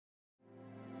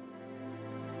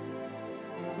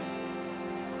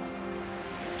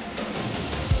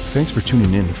Thanks for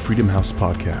tuning in to Freedom House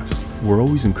Podcast. We're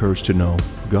always encouraged to know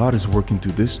God is working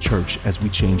through this church as we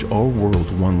change our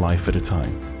world one life at a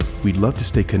time. We'd love to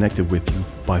stay connected with you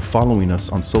by following us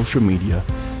on social media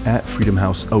at Freedom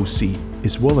House OC,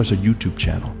 as well as our YouTube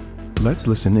channel. Let's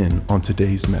listen in on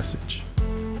today's message.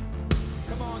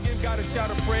 Come on, give God a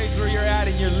shout of praise where you're at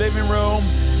in your living room.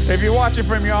 If you're watching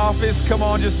from your office, come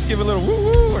on, just give a little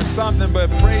woo-woo or something, but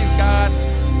praise God.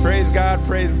 Praise God,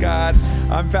 praise God.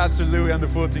 I'm Pastor Louie. I'm the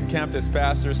Fullerton Campus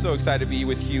pastor. So excited to be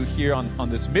with you here on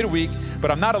this midweek,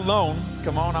 but I'm not alone.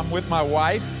 Come on, I'm with my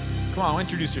wife. Come on,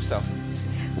 introduce yourself.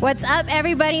 What's up,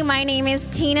 everybody? My name is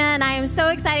Tina, and I am so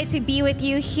excited to be with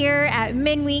you here at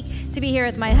midweek, to be here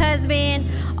with my husband,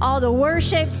 all the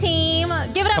worship team.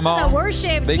 Give it up to the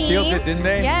worship team. They killed it, didn't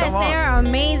they? Yes, they are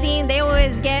amazing. They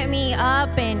always get me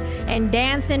up and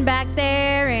dancing back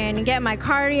there and get my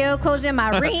cardio, closing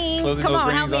my rings. Closing Come those on,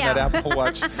 rings help me on out. that Apple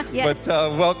Watch. Yes.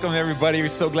 But welcome, everybody. We're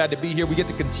so glad to be here. We get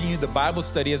to continue the Bible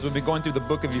study as we've been going through the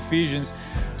book of Ephesians.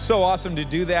 So awesome to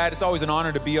do that. It's always an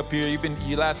honor to be up here.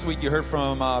 Last week you heard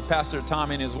from Pastor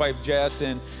Tom and his wife Jess,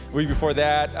 and the week before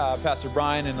that, Pastor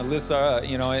Brian and Alyssa.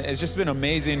 It's just been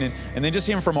amazing, and then just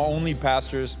hearing from our only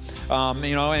pastors.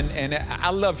 And I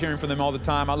love hearing from them all the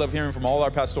time. I love hearing from all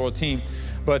our pastoral team.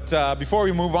 But before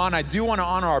we move on, I do want to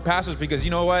honor our pastors because you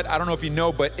know what? I don't know if you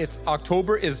know, but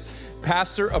October is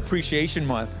Pastor Appreciation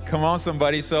Month. Come on,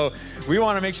 somebody. So we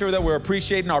want to make sure that we're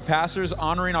appreciating our pastors,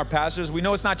 honoring our pastors. We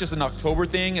know it's not just an October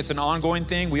thing, it's an ongoing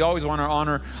thing. We always want to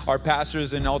honor our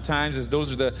pastors in all times, as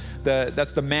those are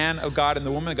that's the man of God and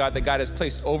the woman of God that God has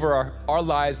placed over our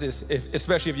lives,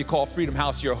 especially if you call Freedom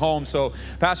House your home. So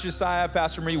Pastor Josiah,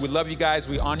 Pastor Marie, we love you guys.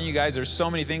 We honor you guys. There's so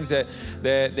many things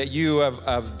that you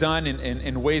have done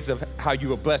in ways of how you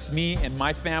have blessed me and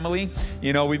my family.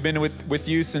 We've been with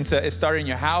you since it started in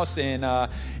your house, and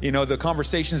the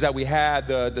conversations that we had,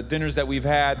 the dinners that we've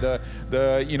had,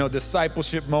 the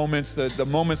discipleship moments, the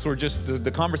moments where just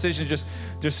the conversation just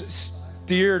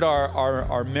steered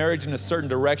our marriage in a certain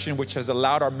direction, which has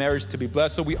allowed our marriage to be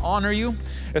blessed. So we honor you,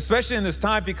 especially in this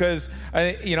time, because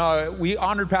we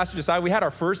honored Pastor Josiah. We had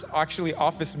our first actually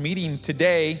office meeting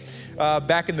today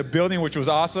back in the building, which was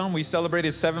awesome. We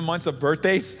celebrated 7 months of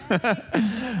birthdays.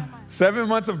 7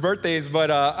 months of birthdays,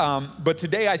 but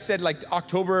today I said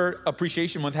October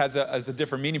Appreciation Month has a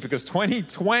different meaning, because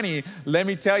 2020, let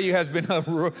me tell you, has been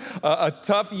a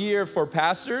tough year for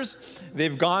pastors.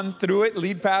 They've gone through it,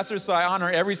 lead pastors, so I honor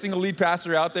every single lead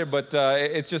pastor out there, but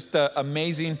it's just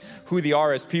amazing who they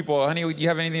are as people. Honey, do you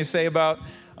have anything to say about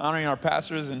honoring our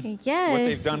pastors and what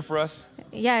they've done for us?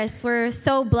 Yes, we're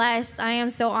so blessed. I am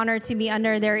so honored to be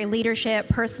under their leadership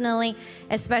personally,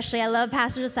 especially I love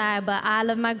Pastor Josiah, but I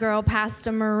love my girl,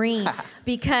 Pastor Marie,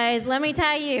 because let me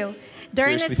tell you,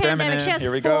 during Fiercely this pandemic, feminine.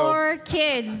 she has 4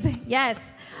 kids. Yes.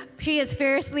 She is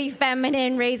fiercely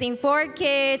feminine, raising 4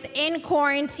 kids in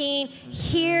quarantine,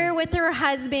 here with her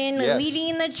husband,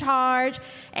 leading the charge.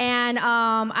 And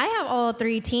I have all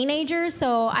 3 teenagers,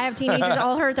 so I have teenagers.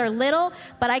 All hers are little,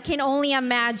 but I can only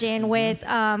imagine with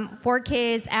 4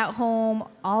 kids at home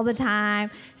all the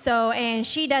time. So, and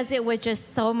she does it with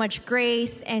just so much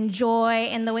grace and joy,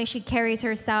 and the way she carries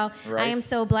herself. Right. I am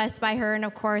so blessed by her, and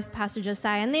of course, Pastor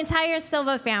Josiah and the entire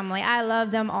Silva family. I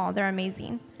love them all. They're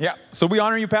amazing. Yeah, so we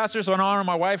honor you, Pastor. So I honor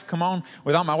my wife. Come on.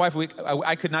 Without my wife,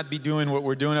 I could not be doing what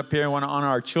we're doing up here. I want to honor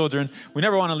our children. We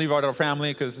never want to leave out our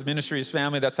family, because ministry is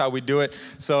family. That's how we do it.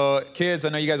 So kids, I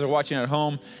know you guys are watching at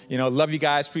home. Love you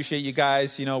guys. Appreciate you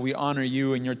guys. We honor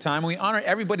you and your time. We honor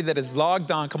everybody that is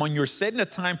logged on. Come on, you're setting a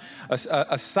time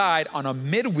aside on a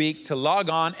midweek to log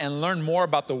on and learn more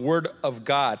about the Word of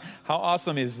God. How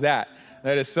awesome is that?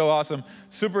 That is so awesome.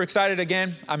 Super excited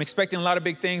again. I'm expecting a lot of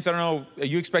big things. I don't know, are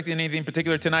you expecting anything in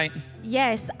particular tonight?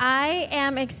 Yes, I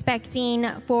am expecting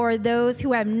for those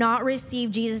who have not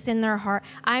received Jesus in their heart,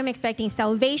 I'm expecting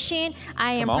salvation.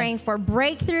 I am praying for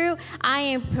breakthrough. I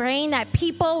am praying that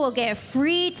people will get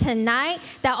free tonight,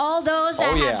 that all those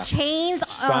that have chains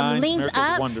signs, linked miracles,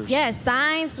 up. wonders. Yes,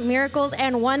 signs, miracles,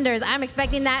 and wonders. I'm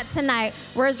expecting that tonight.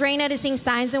 Where's Raina to sing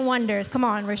signs and wonders? Come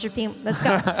on, worship team, let's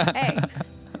go. Hey.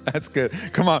 That's good.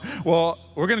 Come on. Well,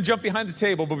 we're going to jump behind the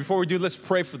table, but before we do, let's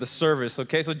pray for the service,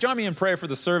 okay? So join me in prayer for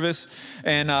the service,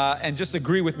 and just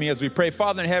agree with me as we pray.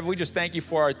 Father in heaven, we just thank you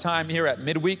for our time here at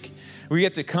midweek. We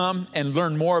get to come and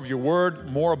learn more of your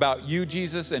word, more about you,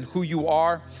 Jesus, and who you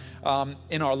are.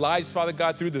 In our lives, Father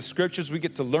God, through the scriptures, we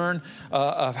get to learn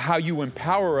of how you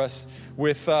empower us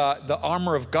with the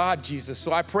armor of God, Jesus.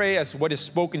 So I pray as what is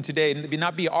spoken today, and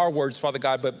not be our words, Father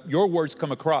God, but your words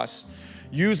come across.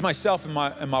 use myself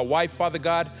and my wife, Father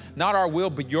God. Not our will,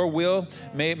 but your will.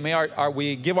 May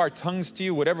we give our tongues to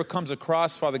you. Whatever comes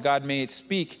across, Father God, may it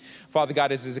speak, Father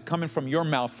God, is it coming from your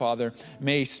mouth, Father.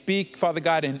 May it speak, Father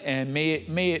God, and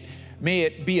may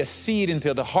it be a seed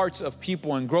into the hearts of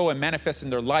people and grow and manifest in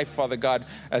their life, Father God,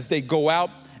 as they go out.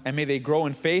 And may they grow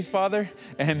in faith, Father,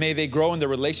 and may they grow in the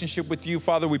relationship with you,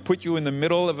 Father. We put you in the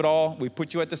middle of it all. We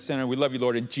put you at the center. We love you,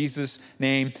 Lord. In Jesus'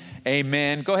 name,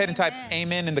 amen. Go ahead and type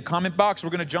amen in the comment box.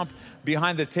 We're going to jump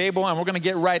behind the table, and we're going to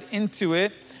get right into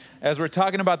it as we're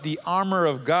talking about the armor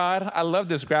of God. I love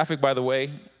this graphic, by the way.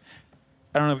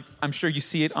 I don't know, I'm sure you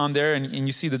see it on there, and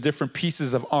you see the different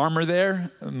pieces of armor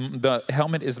there. The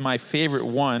helmet is my favorite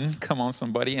one. Come on,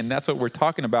 somebody. And that's what we're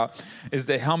talking about, is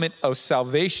the helmet of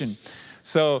salvation.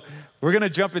 So we're going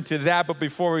to jump into that, but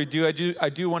before we do, I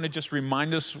do want to just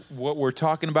remind us what we're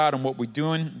talking about and what we're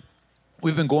doing.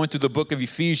 We've been going through the book of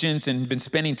Ephesians and been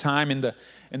spending time in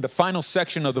the final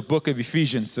section of the book of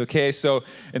Ephesians, okay? So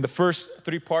in the first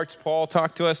 3 parts, Paul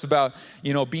talked to us about,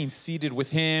 being seated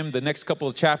with him. The next couple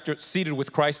of chapters, seated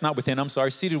with Christ, not within,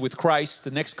 seated with Christ.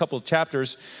 The next couple of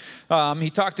chapters,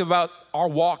 he talked about our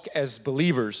walk as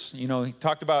believers. He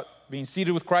talked about being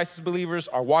seated with Christ as believers,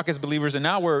 our walk as believers. And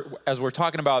now as we're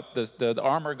talking about the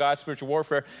armor of God, spiritual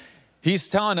warfare, he's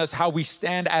telling us how we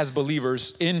stand as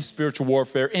believers in spiritual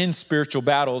warfare, in spiritual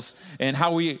battles, and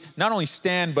how we not only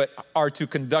stand, but are to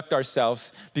conduct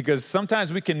ourselves. Because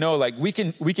sometimes we can know, we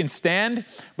can stand,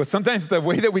 but sometimes the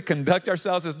way that we conduct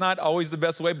ourselves is not always the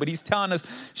best way. But he's telling us,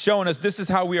 showing us this is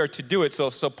how we are to do it.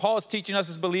 So Paul is teaching us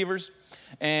as believers.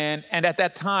 And at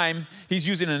that time, he's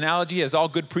using an analogy, as all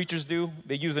good preachers do.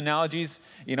 They use analogies.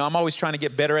 I'm always trying to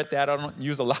get better at that. I don't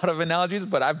use a lot of analogies,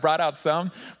 but I've brought out some.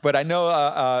 But I know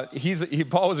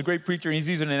Paul was a great preacher, and he's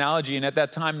using an analogy. And at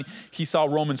that time, he saw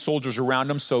Roman soldiers around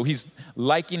him. So he's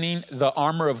likening the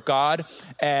armor of God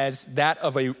as that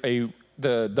of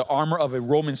the armor of a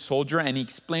Roman soldier, and he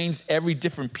explains every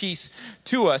different piece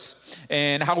to us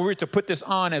and how we're to put this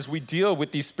on as we deal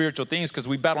with these spiritual things, because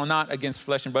we battle not against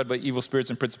flesh and blood, but evil spirits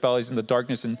and principalities in the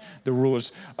darkness and the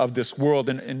rulers of this world,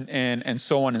 and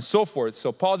so on and so forth.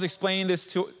 So Paul's explaining this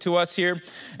to us here,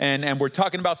 and we're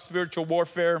talking about spiritual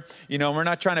warfare. We're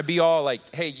not trying to be all like,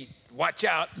 hey, watch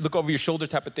out, look over your shoulder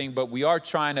type of thing, but we are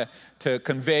trying to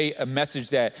convey a message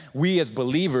that we as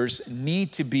believers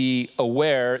need to be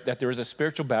aware that there is a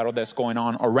spiritual battle that's going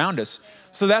on around us.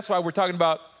 So that's why we're talking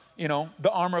about,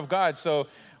 the armor of God. So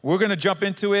we're going to jump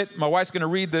into it. My wife's going to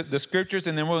read the scriptures,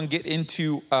 and then we're going to get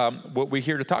into what we're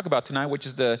here to talk about tonight, which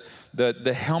is the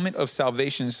helmet of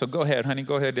salvation. So go ahead, honey,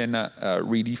 go ahead and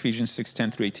read Ephesians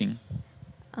 6:10 through 18.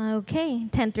 Okay,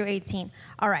 10 through 18.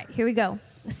 All right, here we go.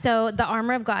 So the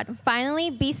armor of God.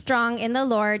 Finally, be strong in the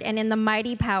Lord and in the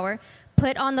mighty power.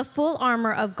 Put on the full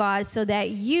armor of God so that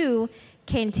you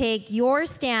can take your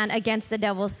stand against the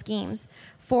devil's schemes.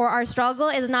 For our struggle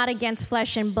is not against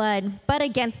flesh and blood, but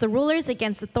against the rulers,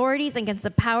 against authorities, against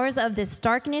the powers of this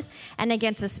darkness, and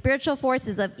against the spiritual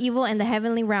forces of evil in the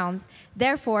heavenly realms.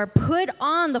 Therefore, put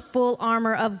on the full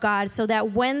armor of God so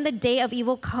that when the day of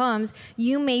evil comes,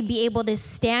 you may be able to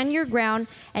stand your ground.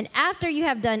 And after you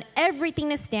have done everything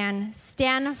to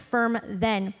stand firm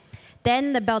then.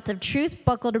 Then the belt of truth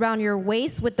buckled around your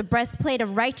waist, with the breastplate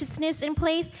of righteousness in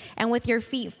place, and with your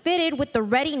feet fitted with the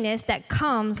readiness that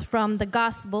comes from the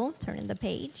gospel. Turning the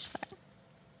page.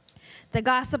 The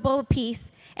gospel of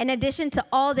peace. In addition to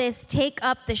all this, take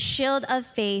up the shield of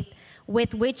faith,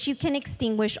 with which you can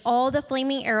extinguish all the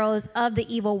flaming arrows of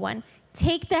the evil one.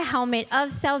 Take the helmet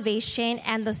of salvation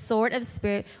and the sword of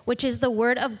spirit, which is the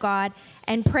word of God,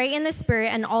 and pray in the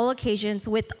spirit on all occasions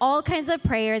with all kinds of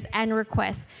prayers and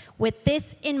requests. With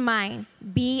this in mind,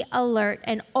 be alert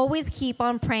and always keep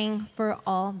on praying for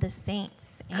all the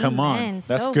saints. Amen. Come on.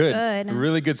 That's so good.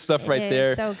 Really good stuff right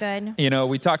there. So good.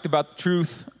 We talked about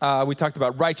truth. We talked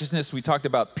about righteousness. We talked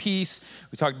about peace.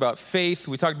 We talked about faith.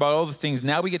 We talked about all the things.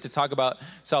 Now we get to talk about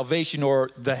salvation,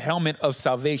 or the helmet of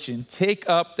salvation. Take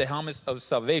up the helmet of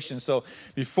salvation. So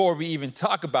before we even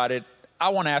talk about it, I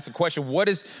want to ask a question. What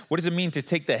does it mean to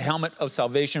take the helmet of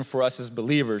salvation for us as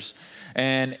believers?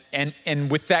 And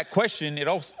with that question, it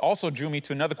also drew me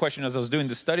to another question as I was doing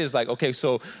the study. Is like, okay,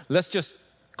 so let's just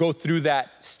go through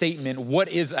that statement. What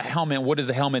is a helmet? What does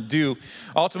a helmet do?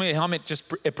 Ultimately, a helmet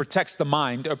it protects the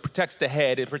mind, or protects the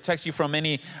head. It protects you from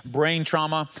any brain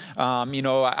trauma.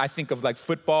 I think of like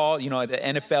football. The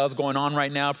NFL is going on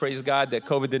right now. Praise God that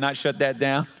COVID did not shut that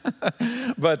down.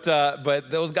 But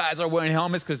those guys are wearing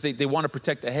helmets because they want to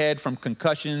protect the head from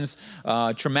concussions,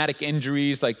 traumatic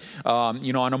injuries. Like,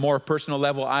 on a more personal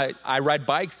level, I ride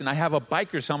bikes, and I have a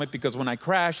biker's helmet because when I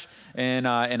crash, and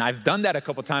I've done that a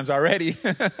couple times already.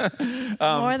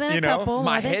 More than a couple.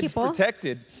 My head's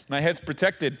protected. My head's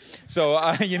protected. So,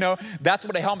 that's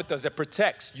what a helmet does. It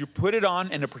protects. You put it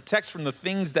on and it protects from the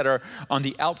things that are on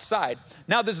the outside.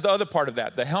 Now, this is the other part of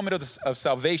that, the helmet of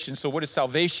salvation. So what is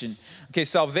salvation? Okay,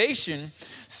 salvation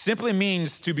simply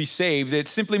means to be saved. It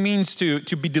simply means to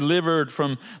be delivered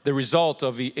from the result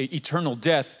of eternal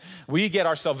death. We get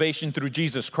our salvation through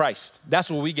Jesus Christ.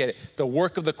 That's where we get it. The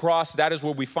work of the cross, that is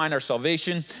where we find our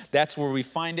salvation. That's where we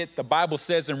find it. The Bible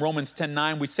says in Romans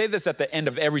 10:9, we say this at the end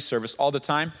of every service all the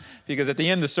time, because at the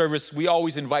end of the service, we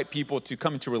always invite people to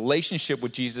come into relationship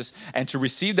with Jesus and to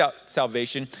receive that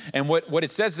salvation. And what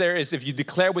it says there is, if you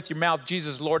declare with your mouth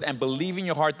Jesus Lord and believe in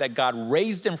your heart that God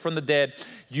raised him from the dead,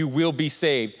 you will be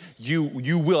saved.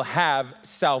 You will have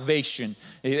salvation.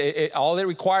 All it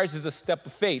requires is a step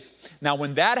of faith. Now,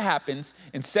 when that happens,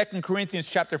 in 2 Corinthians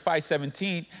chapter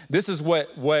 5:17, this is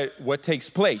what takes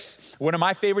place. One of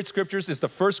my favorite scriptures is the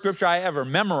first scripture I ever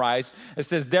memorized. It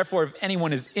says, therefore, if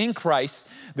anyone is in Christ,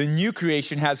 the new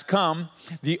creation has come,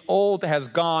 the old has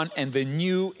gone, and the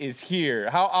new is here.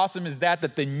 How awesome is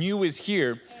that the new is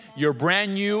here? You're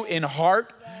brand new in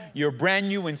heart. You're brand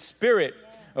new in spirit.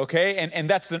 Okay, and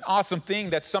that's an awesome thing.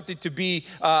 That's something to be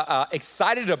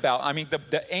excited about. I mean,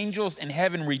 the angels in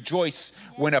heaven rejoice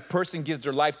when a person gives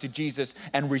their life to Jesus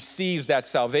and receives that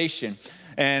salvation.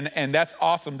 And that's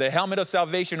awesome. The helmet of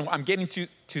salvation, I'm getting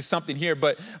to something here,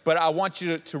 but I want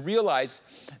you to realize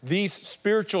these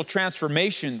spiritual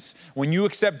transformations, when you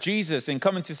accept Jesus and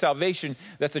come into salvation,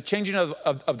 that's a changing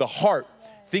of the heart.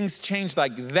 Things change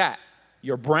like that.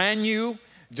 You're brand new.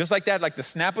 Just like that, like the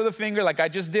snap of the finger, like I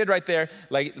just did right there.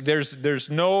 Like there's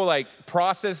no like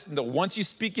process. Once you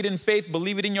speak it in faith,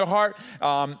 believe it in your heart,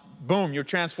 boom, you're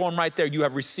transformed right there. You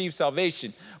have received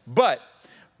salvation. But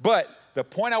the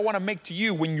point I want to make to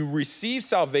you, when you receive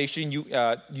salvation, you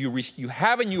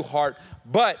have a new heart,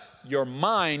 but your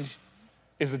mind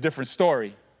is a different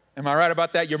story. Am I right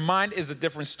about that? Your mind is a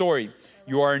different story.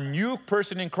 You are a new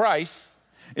person in Christ.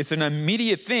 It's an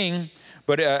immediate thing.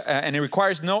 But and it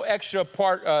requires no extra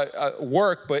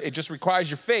work, but it just requires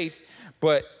your faith.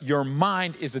 But your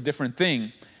mind is a different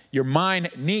thing. Your mind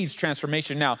needs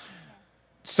transformation. Now,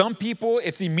 some people,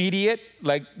 it's immediate,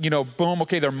 like, boom,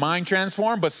 okay, their mind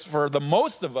transformed. But for the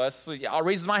most of us, I'll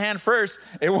raise my hand first,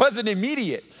 it wasn't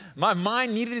immediate. My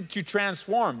mind needed to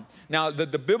transform. Now,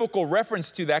 the biblical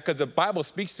reference to that, because the Bible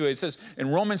speaks to it, it says in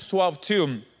Romans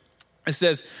 12:2, it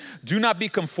says, do not be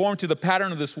conformed to the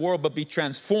pattern of this world, but be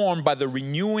transformed by the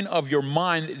renewing of your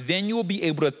mind. Then you will be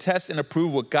able to test and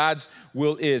approve what God's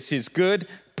will is, his good,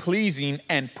 pleasing,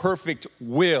 and perfect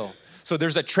will. So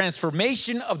there's a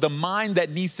transformation of the mind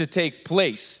that needs to take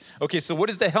place. Okay, so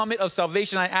what is the helmet of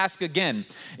salvation? I ask again.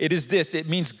 It is this. It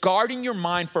means guarding your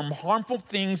mind from harmful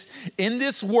things in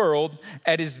this world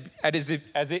as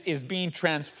it is being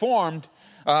transformed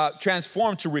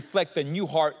to reflect the new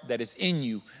heart that is in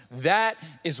you. That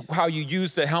is how you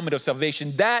use the helmet of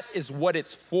salvation. That is what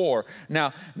it's for.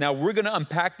 Now we're going to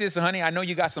unpack this. And honey, I know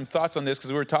you got some thoughts on this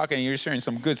because we were talking and you're sharing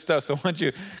some good stuff. So why don't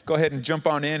you go ahead and jump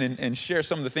on in and share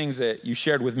some of the things that you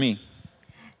shared with me.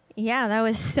 Yeah, that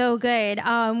was so good.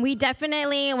 We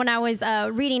definitely, when I was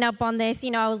reading up on this,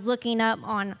 I was looking up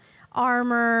on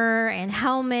armor and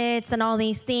helmets and all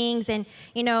these things. And,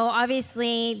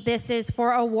 obviously this is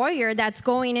for a warrior that's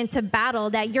going into battle,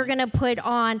 that you're going to put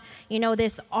on,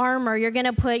 this armor. You're going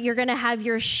to have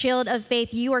your shield of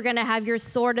faith. You are going to have your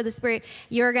sword of the Spirit.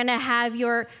 You're going to have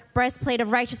your breastplate of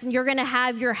righteousness. You're going to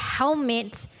have your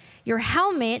helmet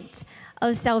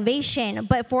of salvation.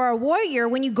 But for a warrior,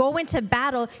 when you go into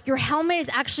battle, your helmet is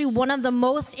actually one of the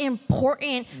most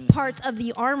important parts of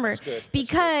the armor,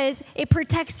 because it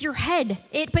protects your head.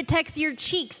 It protects your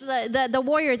cheeks, the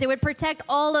warriors. It would protect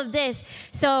all of this.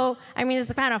 So, this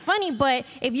is kind of funny, but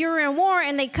if you're in war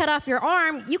and they cut off your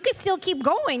arm, you can still keep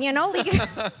going,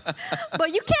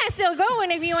 but you can't still going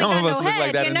if you ain't got no head. Some of us look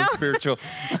like that in the spiritual.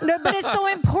 No, but it's so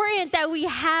important that we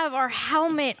have our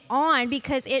helmet on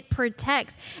because it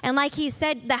protects. And like he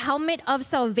said, the helmet of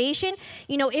salvation,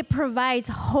 it provides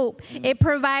hope. It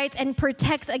provides and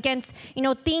protects against,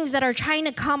 things that are trying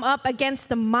to come up against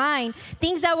the mind,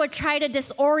 things that would try to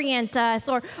disorient us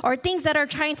or things that are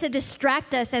trying to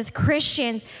distract us as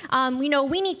Christians.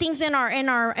 We need things in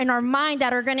our mind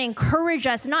that are going to encourage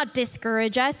us, not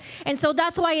discourage us. And so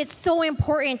that's why it's so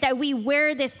important that we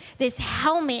wear this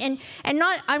helmet.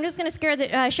 I'm just going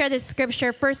to share this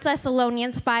scripture, 1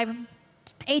 Thessalonians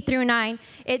 5:8-9.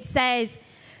 It says,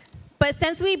 but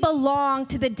since we belong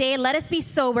to the day, let us be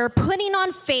sober, putting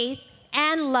on faith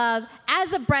and love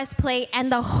as a breastplate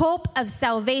and the hope of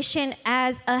salvation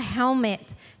as a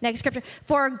helmet. Next scripture.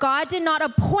 For God did not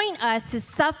appoint us to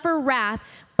suffer wrath,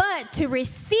 but to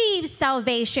receive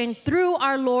salvation through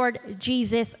our Lord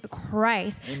Jesus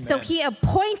Christ. Amen. So he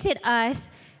appointed us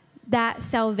that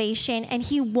salvation, and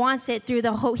he wants it through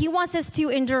the hope. He wants us to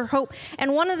endure hope.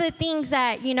 And one of the things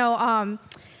that,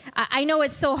 I know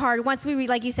it's so hard. Once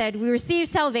like you said, we received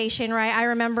salvation, right? I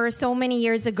remember so many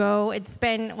years ago, it's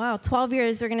been, 12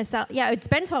 years. It's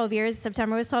been 12 years.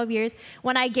 September was 12 years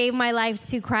when I gave my life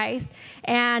to Christ.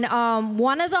 And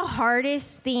one of the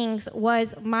hardest things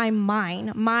was my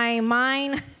mind. My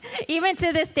mind, even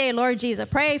to this day, Lord Jesus,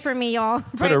 pray for me, y'all.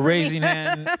 Put a raising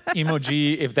hand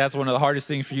emoji if that's one of the hardest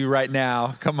things for you right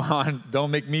now. Come on,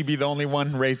 don't make me be the only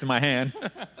one raising my hand.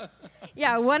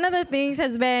 Yeah, one of the things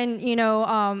has been,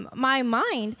 my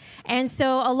mind. And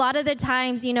so a lot of the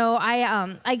times,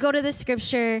 I go to the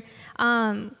scripture,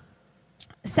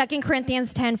 2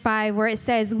 Corinthians 10:5, where it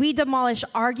says, we demolish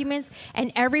arguments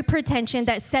and every pretension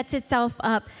that sets itself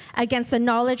up against the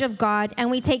knowledge of God,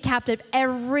 and we take captive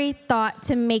every thought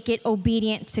to make it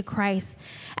obedient to Christ.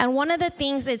 And one of the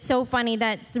things that's so funny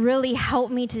that's really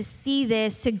helped me to see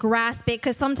this, to grasp it,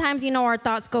 because sometimes, our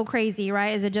thoughts go crazy,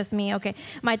 right? Is it just me? Okay.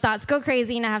 My thoughts go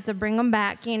crazy and I have to bring them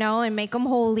back, and make them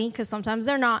holy, because sometimes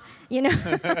they're not,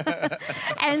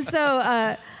 And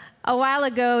so a while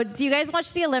ago, do you guys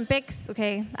watch the Olympics?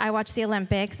 Okay, I watch the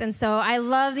Olympics. And so I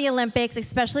love the Olympics,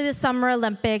 especially the Summer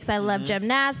Olympics. I love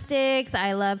gymnastics.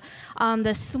 I love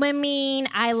the swimming.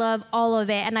 I love all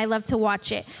of it, and I love to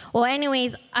watch it. Well,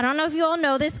 anyways, I don't know if you all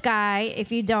know this guy.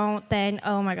 If you don't, then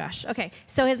oh my gosh. Okay,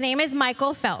 so his name is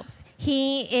Michael Phelps.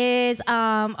 He is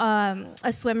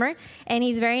a swimmer, and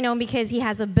he's very known because he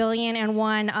has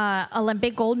 1,000,001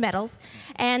 Olympic gold medals.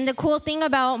 And the cool thing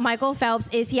about Michael Phelps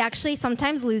is he actually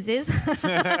sometimes loses.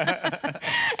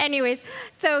 Anyways,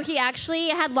 so he actually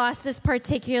had lost this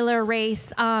particular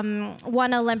race,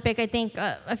 one Olympic, I think,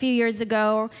 a few years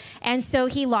ago. And so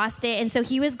he lost it. And so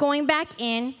he was going back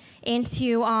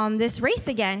into this race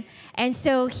again. And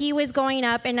so he was going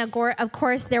up, and of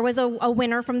course, there was a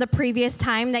winner from the previous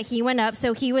time that he went up.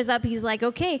 So he was up. He's like,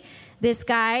 okay, this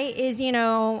guy is,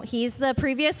 he's the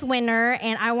previous winner,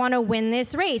 and I want to win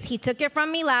this race. He took it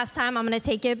from me last time. I'm going to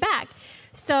take it back.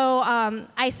 So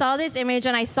I saw this image,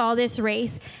 and I saw this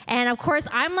race. And, of course,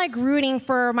 I'm, rooting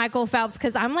for Michael Phelps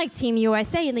because I'm, Team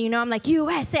USA. And, I'm like,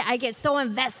 USA. I get so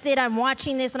invested. I'm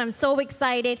watching this, and I'm so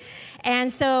excited.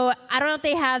 And so I don't know if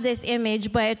they have this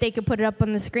image, but if they could put it up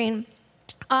on the screen.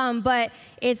 But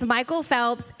it's Michael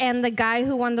Phelps and the guy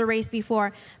who won the race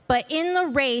before. But in the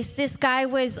race, this guy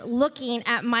was looking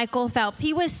at Michael Phelps.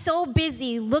 He was so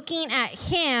busy looking at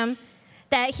him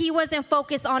that he wasn't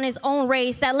focused on his own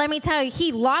race, that let me tell you,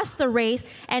 he lost the race,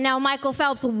 and now Michael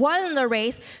Phelps won the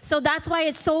race. So that's why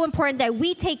it's so important that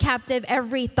we take captive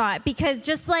every thought, because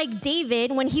just like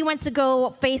David, when he went to go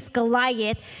face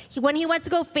Goliath,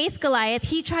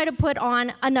 he tried to put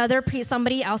on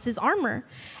somebody else's armor.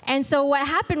 And so what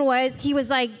happened was he was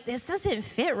like, this doesn't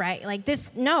fit right.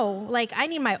 I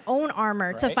need my own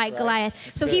armor to fight Goliath.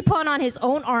 So he put on his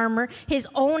own armor, his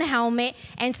own helmet.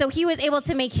 And so he was able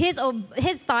to make his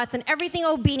thoughts and everything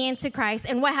obedient to Christ.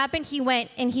 And what happened? He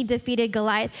went and he defeated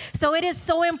Goliath. So it is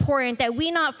so important that we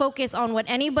not focus on what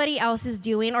anybody else is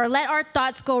doing, or let our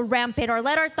thoughts go rampant, or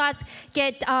let our thoughts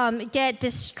get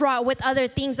distraught with other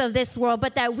things of this world,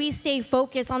 but that we stay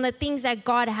focused on the things that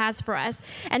God has for us.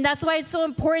 And that's why it's so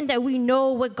important that we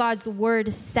know what God's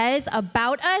word says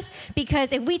about us,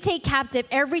 because if we take captive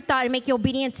every thought and make it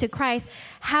obedient to Christ,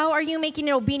 how are you making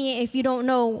it obedient if you don't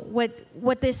know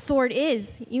what this sword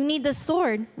is? You need the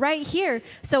sword right here.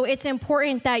 So it's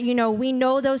important that, we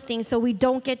know those things so we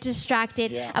don't get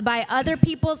distracted by other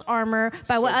people's armor,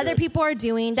 by what other people are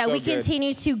doing, that we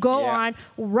continue to go on,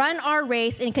 run our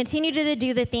race, and continue to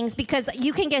do the things, because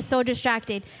you can get so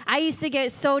distracted. I used to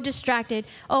get so distracted.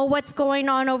 Oh, what's going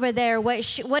on over there?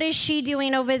 What is she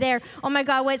doing over there? Oh my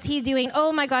God, what's he doing?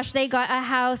 Oh my gosh, they got a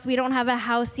house. We don't have a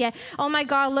house yet. Oh my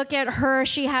God, look at her.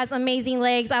 She has amazing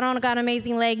legs. I don't got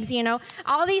amazing legs,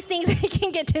 All these things, we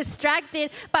can get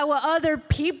distracted by what other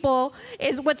people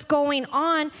is what's going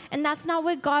on. And that's not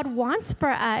what God wants for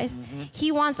us. Mm-hmm.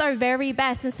 He wants our very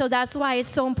best. And so that's why it's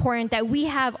so important that we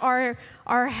have our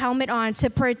helmet on to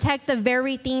protect the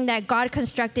very thing that God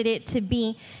constructed it to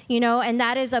be, and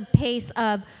that is a place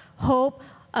of hope,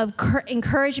 of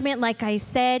encouragement, like I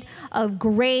said, of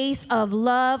grace, of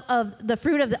love, of the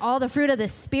fruit of all the fruit of the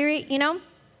Spirit,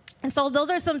 And so those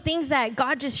are some things that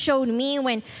God just showed me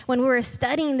when we were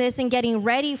studying this and getting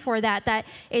ready for that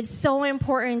it's so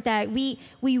important that we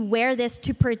wear this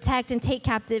to protect and take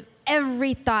captive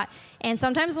every thought. And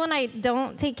sometimes when I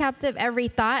don't take captive every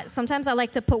thought, sometimes I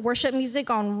like to put worship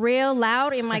music on real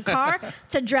loud in my car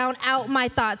to drown out my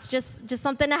thoughts. Just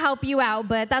something to help you out.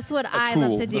 But that's what I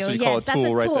love to do. That's what you call a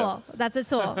tool right there. That's a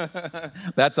tool.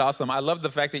 That's awesome. I love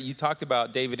the fact that you talked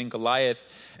about David and Goliath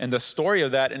and the story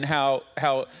of that, and how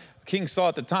King Saul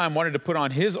at the time wanted to put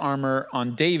on his armor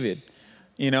on David.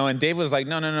 And David was like,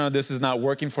 no, this is not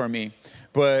working for me.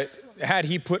 But had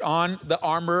he put on the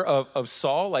armor of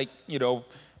Saul, like,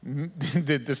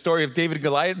 the story of David and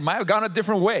Goliath might have gone a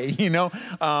different way,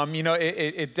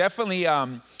 It definitely,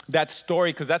 that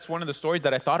story, because that's one of the stories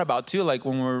that I thought about too, like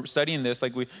when we were studying this,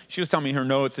 like she was telling me her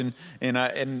notes and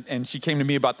she came to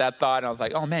me about that thought, and I was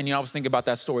like, oh man, I was thinking about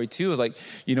that story too. It was like,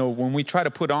 when we try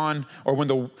to put on, or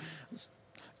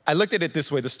I looked at it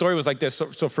this way. The story was like this.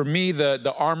 So for me,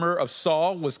 the armor of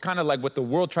Saul was kind of like what the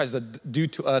world tries to do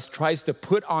to us, tries to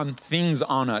put on things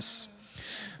on us.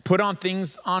 Put on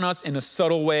things on us in a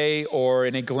subtle way or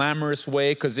in a glamorous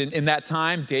way. Because in that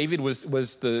time, David was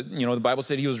the Bible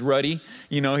said he was ruddy.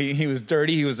 He was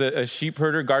dirty. He was a sheep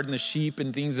herder, guarding the sheep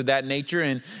and things of that nature.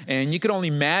 And you could only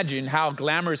imagine how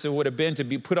glamorous it would have been to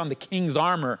be put on the king's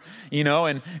armor,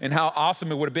 and how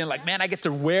awesome it would have been. Like, man, I get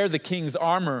to wear the king's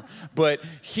armor. But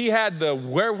he had the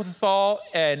wherewithal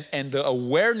and the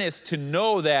awareness to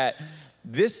know that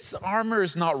this armor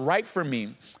is not right for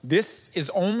me. This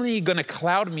is only going to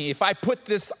cloud me. If I put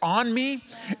this on me,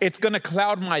 it's going to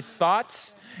cloud my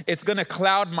thoughts. It's going to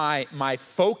cloud my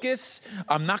focus.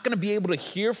 I'm not going to be able to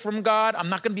hear from God. I'm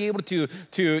not going to be able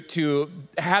to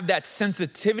have that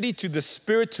sensitivity to the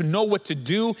Spirit to know what to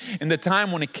do in the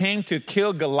time when it came to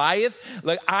kill Goliath.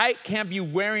 Like, I can't be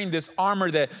wearing this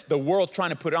armor that the world's trying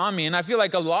to put on me. And I feel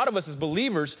like a lot of us as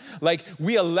believers, like,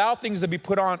 we allow things to be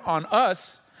put on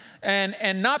us.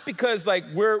 And not because like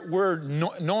we're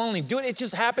knowingly doing it. It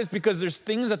just happens because there's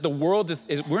things that the world is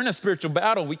we're in a spiritual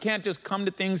battle. We can't just come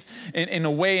to things in a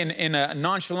way, in a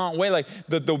nonchalant way. Like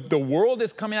the world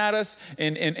is coming at us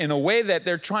in a way that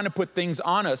they're trying to put things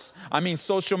on us. I mean,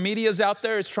 social media is out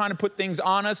there. It's trying to put things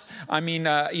on us. I mean,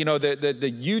 the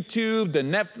YouTube, the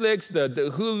Netflix, the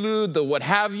Hulu, the what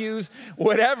have yous,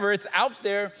 whatever. It's out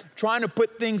there trying to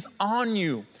put things on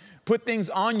you. Put things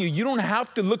on you. You don't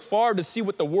have to look far to see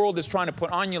what the world is trying to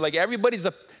put on you. Like, everybody's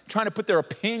trying to put their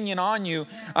opinion on you.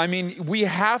 I mean, we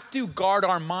have to guard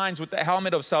our minds with the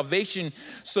helmet of salvation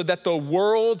so that the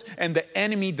world and the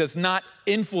enemy does not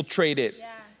infiltrate it. Yeah.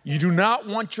 You do not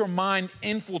want your mind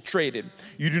infiltrated.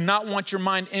 You do not want your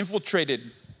mind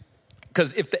infiltrated.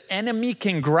 Because if the enemy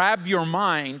can grab your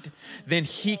mind, then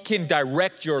he can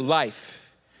direct your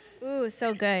life. Ooh,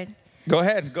 so good. Go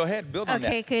ahead. Build on that.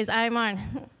 Okay, because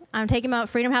I'm taking about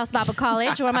Freedom House Bible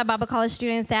College, where my Bible college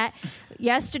students at.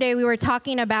 Yesterday we were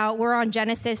on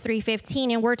Genesis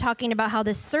 3:15, and we're talking about how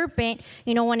the serpent,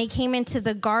 when he came into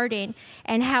the garden,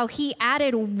 and how he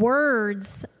added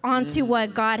words onto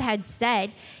what God had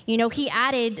said. He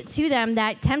added to them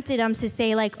that tempted them to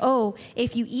say like, oh,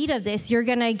 if you eat of this, you're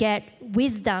going to get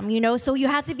wisdom, So you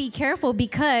have to be careful,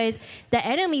 because the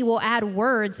enemy will add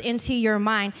words into your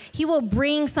mind. He will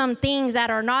bring some things that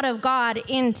are not of God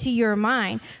into your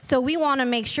mind. So we want to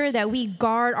make sure that we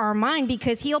guard our mind,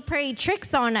 because he'll play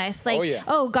tricks on us. Like,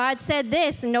 oh, God said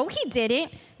this. No, he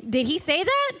didn't. Did he say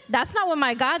that? That's not what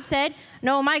my God said.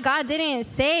 No, my God didn't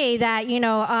say that,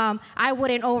 I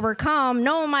wouldn't overcome.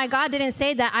 No, my God didn't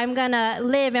say that I'm going to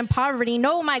live in poverty.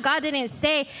 No, my God didn't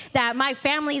say that my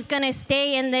family's going to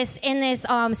stay in this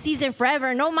season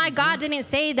forever. No, my God didn't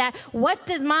say that. What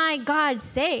does my God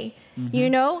say?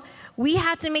 We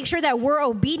have to make sure that we're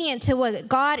obedient to what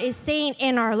God is saying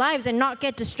in our lives and not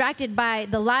get distracted by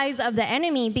the lies of the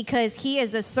enemy, because he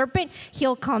is a serpent.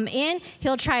 He'll come in.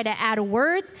 He'll try to add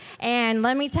words. And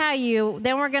let me tell you,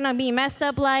 then we're going to be messed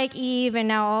up like Eve. And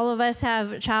now all of us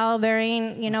have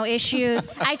childbearing, issues.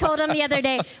 I told him the other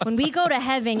day, when we go to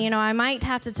heaven, I might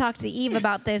have to talk to Eve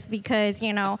about this, because,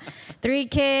 3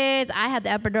 kids. I had the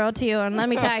epidural too. And let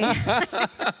me tell you,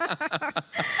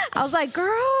 I was like,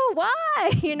 girl,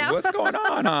 why? What's going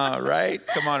on, right?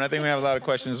 Come on, I think we have a lot of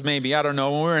questions. Maybe, I don't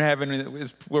know. When we're in heaven,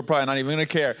 we're probably not even going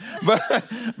to care.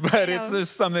 But it's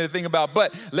just something to think about.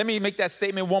 But let me make that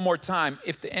statement one more time.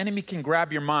 If the enemy can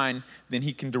grab your mind, then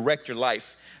he can direct your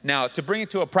life. Now, to bring it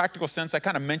to a practical sense, I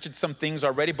kind of mentioned some things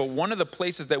already, but one of the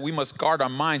places that we must guard our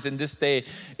minds in this day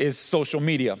is social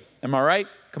media. Am I right?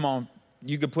 Come on.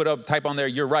 You could type on there,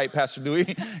 you're right, Pastor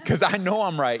Louis, because I know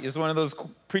I'm right. It's one of those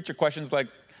preacher questions like,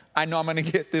 I know I'm going to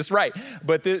get this right.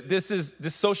 But this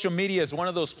social media is one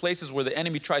of those places where the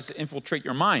enemy tries to infiltrate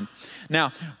your mind.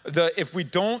 Now, if we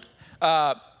don't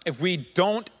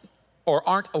or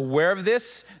aren't aware of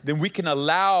this, then we can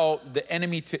allow the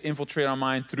enemy to infiltrate our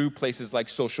mind through places like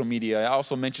social media. I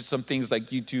also mentioned some things like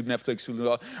YouTube, Netflix,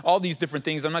 Hulu, all these different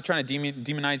things. I'm not trying to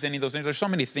demonize any of those things. There's so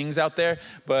many things out there,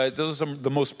 but those are some of the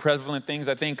most prevalent things,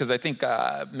 I think, because I think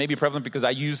maybe prevalent because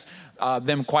I use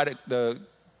them quite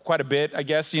a bit, I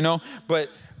guess, But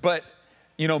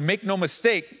make no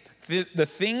mistake, the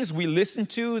things we listen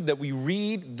to, that we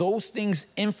read, those things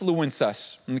influence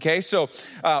us, okay? So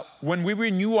when we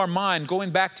renew our mind,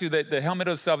 going back to the helmet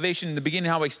of salvation in the beginning,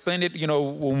 how I explained it,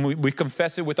 when we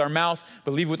confess it with our mouth,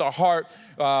 believe with our heart,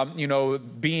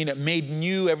 being made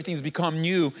new, everything's become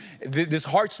new. This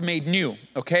heart's made new,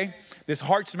 okay? This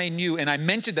heart's made new. And I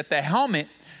mentioned that the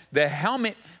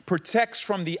helmet protects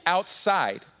from the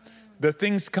outside, the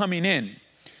things coming in.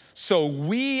 So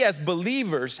we as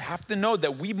believers have to know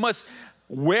that we must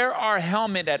wear our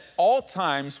helmet at all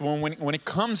times when it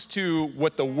comes to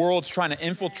what the world's trying to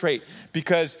infiltrate,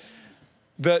 because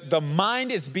the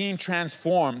mind is being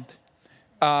transformed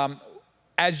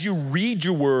as you read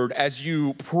your word, as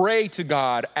you pray to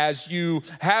God, as you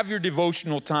have your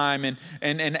devotional time, and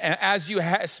as you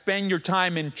spend your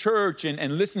time in church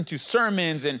and listen to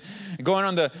sermons and going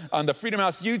on the Freedom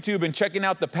House YouTube and checking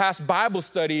out the past Bible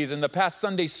studies and the past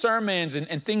Sunday sermons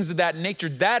and things of that nature.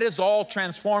 That is all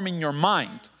transforming your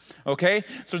mind, okay?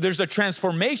 So there's a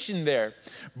transformation there.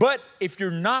 But if you're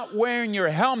not wearing your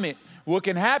helmet, what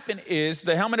can happen is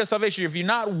the helmet of salvation, if you're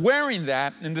not wearing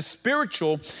that in the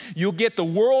spiritual, you'll get the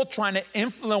world trying to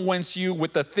influence you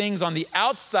with the things on the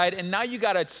outside. And now you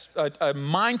got a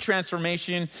mind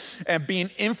transformation and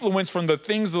being influenced from the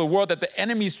things of the world that the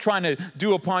enemy's trying to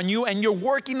do upon you. And you're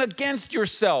working against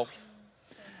yourself.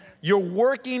 You're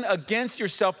working against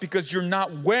yourself because you're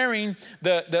not wearing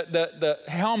the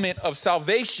helmet of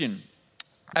salvation.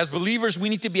 As believers, we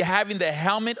need to be having the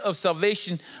helmet of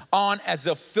salvation on as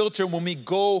a filter when we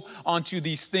go onto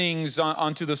these things,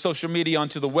 onto the social media,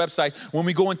 onto the website, when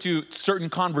we go into certain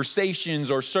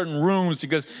conversations or certain rooms,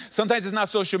 because sometimes it's not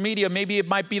social media. Maybe it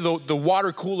might be the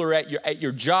water cooler at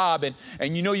your job,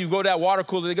 and you go to that water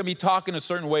cooler, they're going to be talking a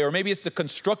certain way, or maybe it's the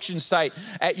construction site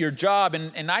at your job,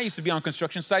 and I used to be on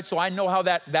construction sites, so I know how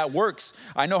that works.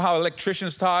 I know how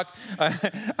electricians talk.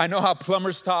 I know how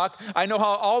plumbers talk. I know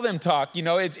how all of them talk,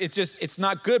 It's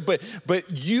not good, but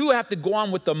you have to go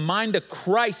on with the mind of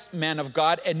Christ, man of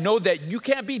God, and know that you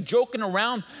can't be joking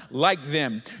around like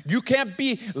them. You can't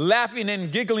be laughing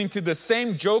and giggling to the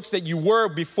same jokes that you were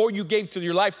before you gave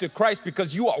your life to Christ,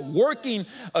 because you are working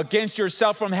against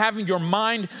yourself from having your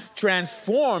mind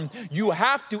transformed. You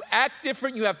have to act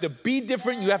different. You have to be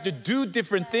different. You have to do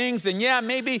different things. And yeah,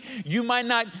 maybe you might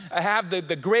not have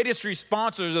the greatest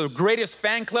response or the greatest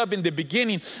fan club in the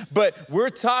beginning, but we're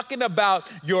talking about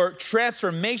your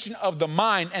transformation of the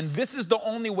mind, and this is the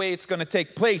only way it's going to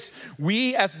take place.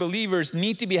 We as believers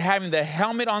need to be having the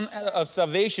helmet of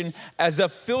salvation as a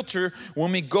filter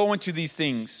when we go into these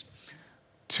things.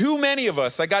 Too many of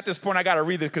us, I got this point, I got to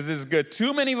read this because this is good.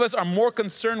 Too many of us are more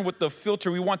concerned with the filter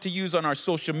we want to use on our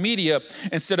social media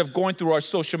instead of going through our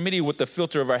social media with the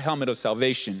filter of our helmet of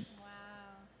salvation. Wow,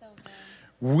 so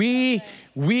good.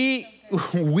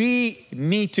 We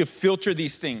need to filter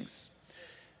these things.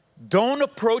 Don't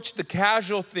approach the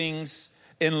casual things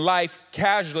in life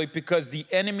casually, because the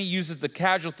enemy uses the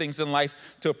casual things in life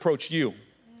to approach you.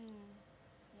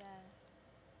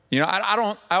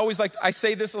 I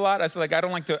say this a lot. I say, I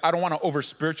don't want to over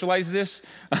spiritualize this,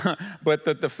 but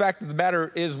the fact of the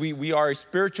matter is we are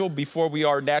spiritual before we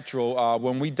are natural.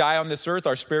 When we die on this earth,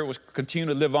 our spirit will continue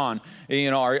to live on.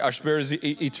 Our spirit is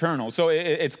eternal, so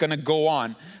it's going to go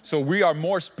on. So we are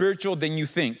more spiritual than you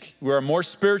think. We are more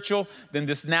spiritual than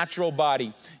this natural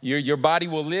body. Your body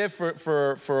will live for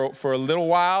a little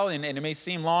while, and it may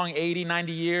seem long, 80,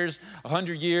 90 years,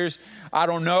 100 years. I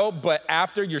don't know, but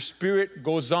after, your spirit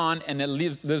goes on and it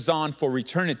lives on for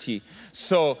eternity.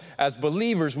 So as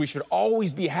believers, we should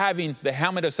always be having the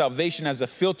helmet of salvation as a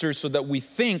filter so that we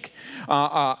think,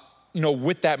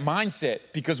 with that mindset,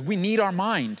 because we need our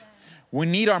mind. We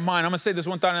need our mind. I'm going to say this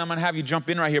one time, and I'm going to have you jump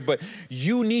in right here, but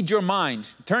you need your mind.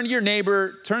 Turn to your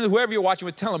neighbor, turn to whoever you're watching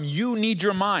with, tell them you need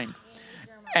your mind.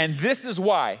 And this is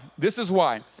why.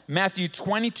 Matthew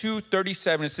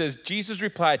 22:37, it says, Jesus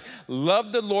replied,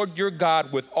 love the Lord your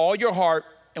God with all your heart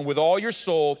and with all your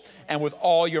soul and with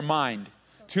all your mind.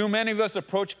 Too many of us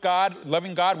approach God,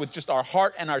 loving God with just our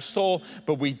heart and our soul,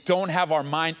 but we don't have our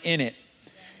mind in it.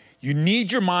 You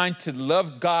need your mind to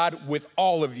love God with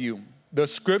all of you. The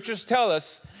scriptures tell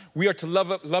us we are to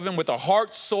love him with our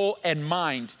heart, soul, and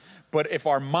mind. But if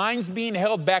our mind's being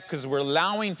held back because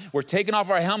we're taking off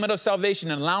our helmet of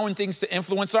salvation and allowing things to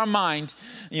influence our mind,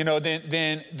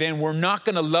 then we're not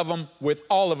going to love them with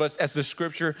all of us, as the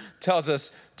scripture tells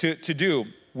us to do.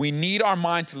 We need our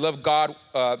mind to love God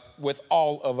with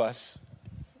all of us.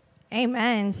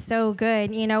 Amen. So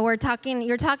good. You're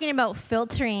talking about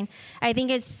filtering. I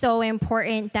think it's so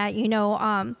important that,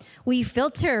 we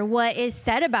filter what is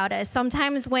said about us.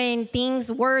 Sometimes when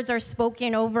words are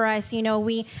spoken over us,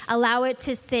 we allow it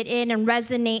to sit in and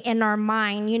resonate in our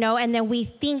mind, and then we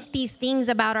think these things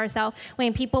about ourselves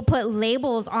when people put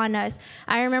labels on us.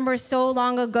 I remember so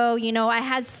long ago, I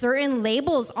had certain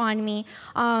labels on me.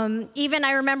 Even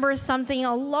I remember something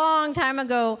a long time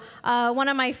ago, one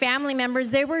of my family members,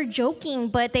 they were joking,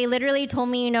 but they literally told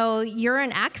me, you're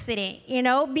an accident,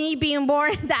 me being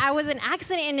born, that I was an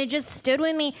accident, and it just stood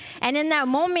with me. And in that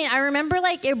moment, I remember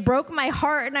it broke my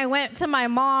heart, and I went to my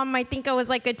mom. I think I was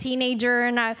a teenager,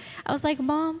 and I was like,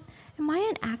 Mom, am I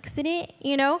an accident?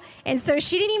 And so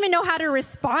she didn't even know how to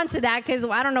respond to that, because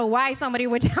I don't know why somebody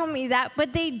would tell me that,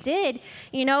 but they did,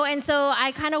 and so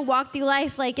I kind of walked through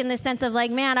life in the sense of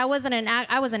man, I was an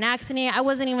accident. I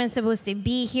wasn't even supposed to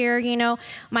be here.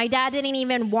 My dad didn't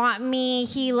even want me.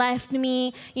 He left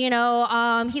me. He's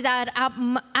had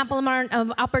ample amount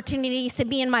of opportunities to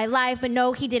be in my life, but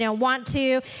no, he didn't want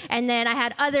to. And then I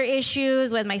had other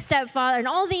issues with my stepfather, and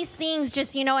all these things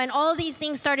and all these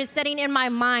things started setting in my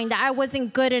mind that I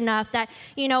wasn't good enough, that,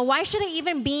 why should I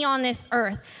even be on this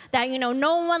earth? That,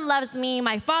 no one loves me.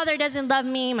 My father doesn't love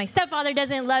me. My stepfather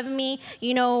doesn't love me.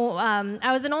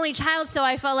 I was an only child, so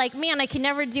I felt like, man, I can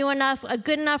never do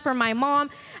good enough for my mom.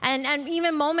 And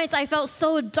even moments I felt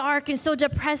so dark and so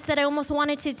depressed that I almost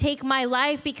wanted to take my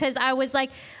life, because I was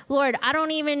like, Lord, I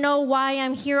don't even know why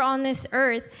I'm here on this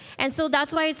earth. And so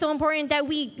that's why it's so important that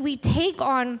we take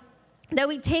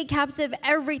captive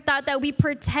every thought, that we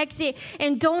protect it,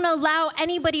 and don't allow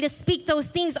anybody to speak those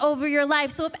things over your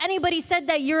life. So if anybody said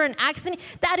that you're an accident,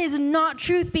 that is not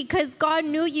truth, because God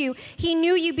knew you. He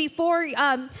knew you before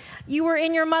you were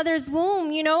in your mother's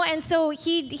womb, and so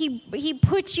he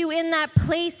put you in that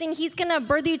place, and he's going to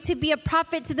birth you to be a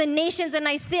prophet to the nations. And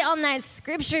I sit on that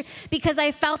scripture because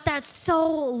I felt that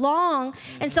so long.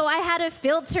 And so I had to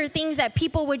filter things that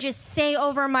people would just say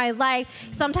over my life.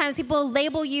 Sometimes people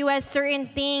label you as certain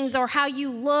things, or how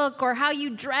you look, or how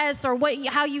you dress, or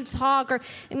how you talk, or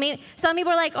some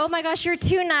people are like, oh my gosh, you're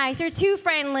too nice, you're too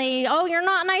friendly, oh, you're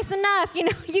not nice enough.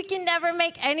 You can never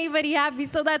make anybody happy.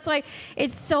 So that's why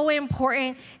it's so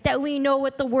important that we know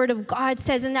what the Word of God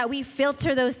says, and that we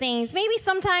filter those things. Maybe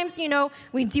sometimes,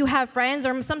 we do have friends,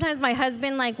 or sometimes my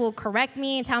husband will correct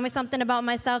me and tell me something about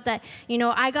myself that,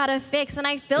 I gotta fix, and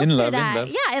I filter that.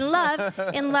 Yeah,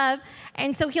 in love.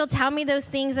 And so he'll tell me those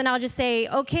things, and I'll just say,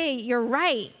 okay, you're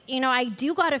right. I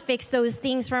do got to fix those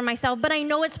things for myself, but I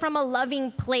know it's from a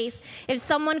loving place. If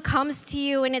someone comes to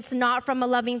you and it's not from a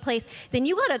loving place, then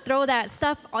you got to throw that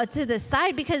stuff to the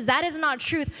side, because that is not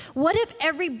truth. What if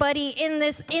everybody in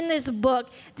this book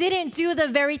didn't do the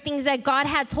very things that God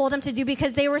had told them to do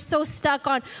because they were so stuck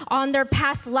on their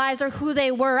past lives or who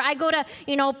they were? I go to,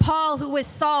 Paul, who was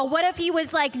Saul. What if he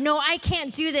was like, no, I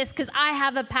can't do this because I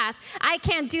have a past. I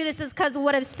can't do this because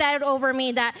what have said over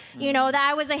me that, that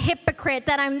I was a hypocrite,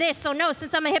 that I'm this. So no,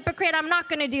 since I'm a hypocrite, I'm not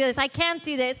going to do this. I can't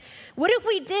do this. What if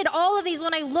we did all of these?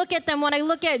 When I look at them, when I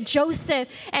look at Joseph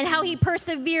and how he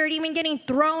persevered, even getting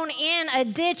thrown in a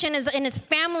ditch and his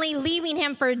family leaving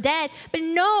him for dead. But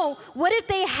no, what if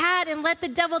they had and let the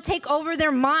devil take over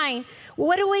their mind?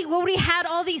 What if we had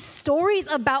all these stories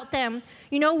about them?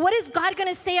 What is God going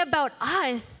to say about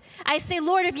us? I say,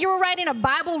 Lord, if you were writing a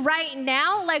Bible right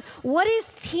now, what is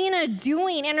Tina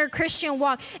doing in her Christian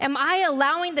walk? Am I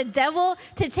allowing the devil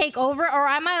to take over, or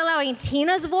am I allowing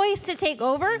Tina's voice to take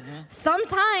over? Mm-hmm.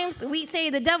 Sometimes we say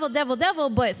the devil, devil,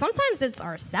 devil, but sometimes it's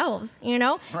ourselves,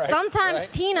 Right, sometimes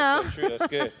right. Tina, that's so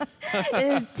true. That's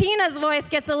good. Tina's voice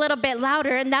gets a little bit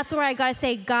louder, and that's where I got to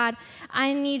say, God,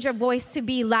 I need your voice to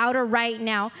be louder right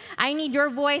now. I need your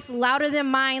voice louder than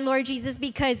mine, Lord Jesus,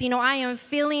 because, I am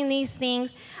feeling these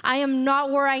things. I am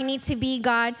not where I need to be,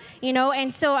 God,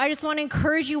 and so I just want to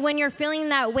encourage you when you're feeling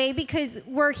that way, because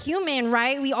we're human,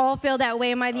 right? We all feel that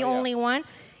way. Am I the only one?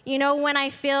 When I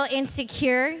feel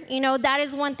insecure, that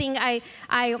is one thing I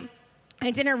I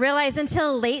didn't realize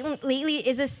until lately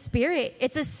is a spirit.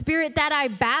 It's a spirit that I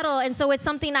battle. And so it's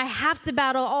something I have to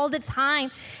battle all the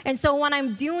time. And so when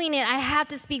I'm doing it, I have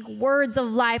to speak words of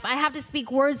life. I have to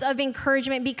speak words of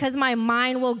encouragement because my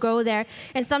mind will go there.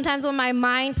 And sometimes when my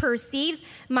mind perceives,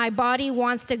 my body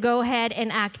wants to go ahead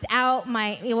and act out.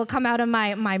 It will come out of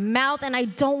my mouth. And I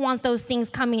don't want those things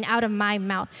coming out of my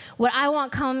mouth. What I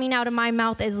want coming out of my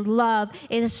mouth is love,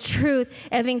 is truth,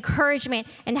 of encouragement.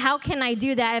 And how can I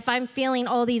do that if I'm feeling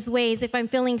all these ways, if I'm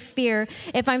feeling fear,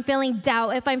 if I'm feeling doubt,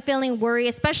 if I'm feeling worry,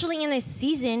 especially in this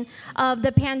season of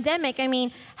the pandemic? I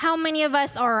mean, how many of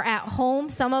us are at home?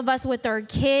 Some of us with our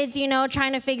kids,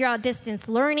 trying to figure out distance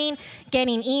learning,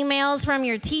 getting emails from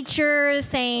your teachers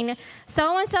saying,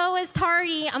 so-and-so is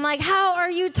tardy. I'm like, how are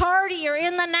you tardy? You're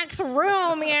in the next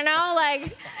room,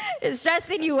 like it's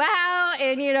stressing you out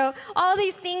and, all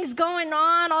these things going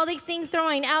on, all these things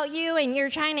throwing out you, and you're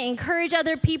trying to encourage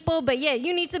other people, but yeah,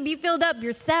 you need to be filled up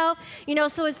yourself,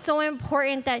 so it's so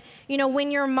important that,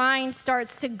 when your mind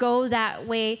starts to go that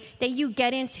way, that you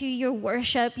get into your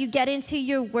worship, you get into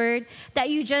your word, that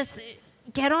you just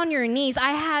get on your knees.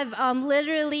 I have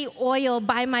literally oil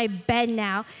by my bed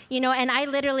now, and I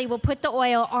literally will put the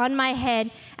oil on my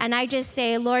head and I just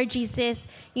say, Lord Jesus,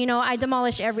 I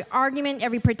demolish every argument,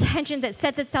 every pretension that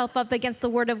sets itself up against the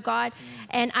word of God,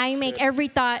 and I make every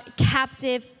thought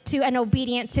captive to and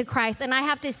obedient to Christ. And I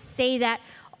have to say that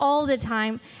all the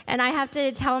time, and I have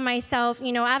to tell myself, I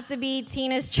have to be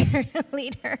Tina's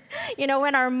cheerleader,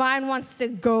 when our mind wants to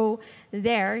go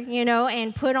there,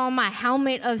 and put on my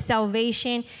helmet of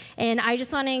salvation. And I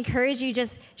just want to encourage you,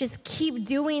 just keep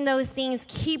doing those things,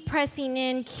 keep pressing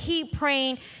in, keep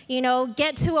praying,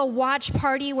 get to a watch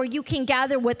party where you can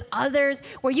gather with others,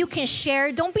 where you can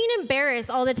share. Don't be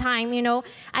embarrassed all the time,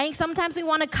 I think sometimes we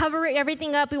want to cover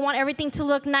everything up. We want everything to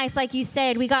look nice, like you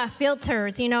said. We got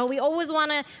filters, we always want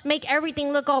to make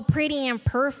everything look all pretty and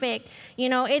perfect.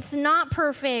 It's not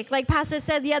perfect. Like Pastor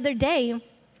said the other day,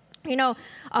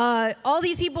 all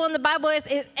these people in the Bible,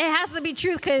 it has to be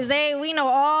truth because we know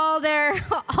all their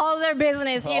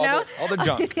business, all their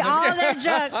junk. all their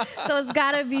junk. So it's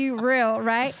got to be real,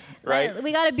 right? Right.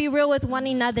 We got to be real with one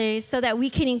another so that we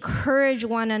can encourage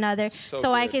one another.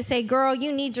 So I can say, girl,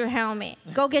 you need your helmet.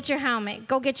 Go get your helmet.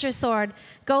 Go get your sword.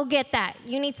 Go get that.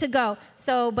 You need to go.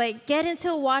 So, but get into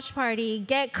a watch party,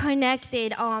 get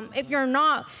connected. If you're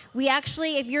not,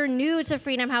 if you're new to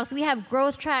Freedom House, we have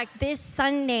Growth Track this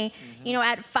Sunday,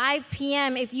 at 5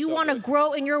 p.m. If you want to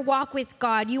grow in your walk with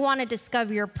God, you want to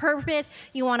discover your purpose,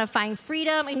 you want to find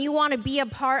freedom, and you want to be a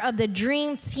part of the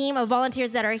dream team of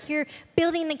volunteers that are here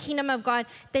building the kingdom of God,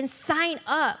 then sign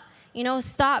up.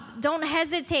 Stop. Don't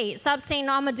hesitate. Stop saying,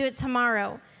 no, I'm going to do it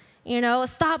tomorrow.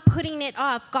 Stop putting it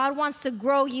off. God wants to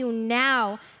grow you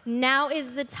now. Now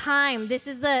is the time. This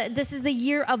is the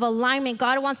year of alignment.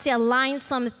 God wants to align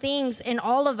some things in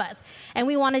all of us, and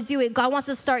we want to do it. God wants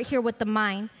to start here with the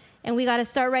mind, and we got to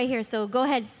start right here. So go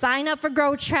ahead, sign up for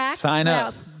Grow Track. Sign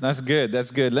up. That's good.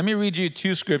 That's good. Let me read you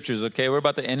 2 scriptures, okay? We're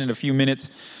about to end in a few minutes,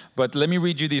 but let me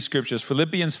read you these scriptures.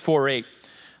 Philippians 4:8.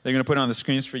 They're going to put it on the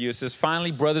screens for you. It says, finally,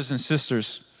 brothers and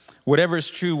sisters, whatever is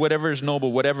true, whatever is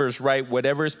noble, whatever is right,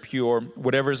 whatever is pure,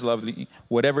 whatever is lovely,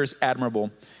 whatever is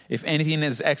admirable, if anything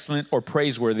is excellent or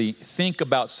praiseworthy, think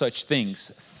about such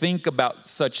things. Think about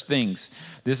such things.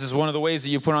 This is one of the ways that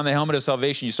you put on the helmet of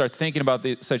salvation. You start thinking about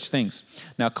such things.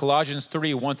 Now, Colossians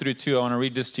 3:1-2, I want to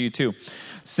read this to you too.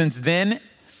 Since then,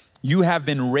 you have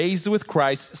been raised with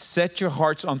Christ. Set your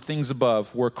hearts on things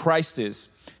above, where Christ is,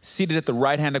 seated at the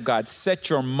right hand of God. Set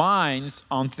your minds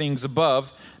on things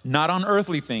above, not on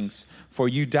earthly things. For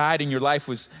you died and your life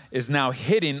is now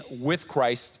hidden with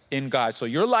Christ in God. So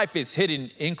your life is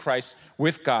hidden in Christ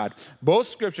with God. Both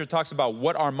scripture talks about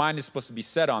what our mind is supposed to be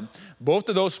set on. Both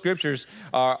of those scriptures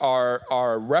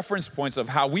are reference points of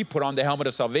how we put on the helmet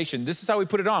of salvation. This is how we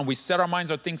put it on. We set our minds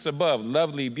on things above,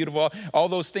 lovely, beautiful, all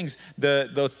those things,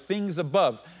 the things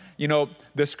above.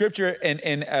 The scripture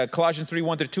in Colossians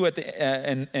 3:1-2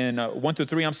 and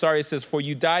 1-3, it says, for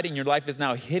you died and your life is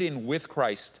now hidden with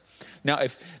Christ. Now,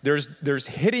 if there's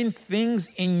hidden things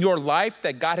in your life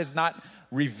that God has not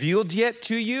revealed yet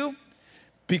to you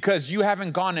because you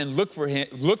haven't gone and looked for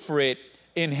it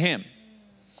in Him.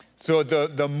 So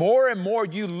the more and more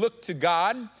you look to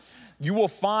God, you will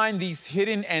find these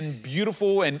hidden and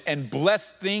beautiful and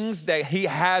blessed things that He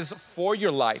has for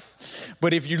your life.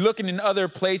 But if you're looking in other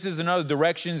places and other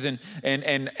directions and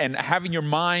having your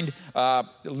mind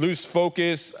lose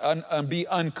focus, be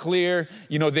unclear,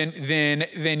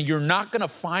 then you're not going to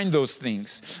find those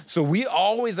things. So we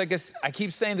always, I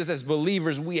keep saying this as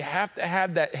believers, we have to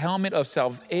have that helmet of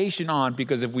salvation on,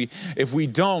 because if we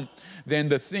don't, than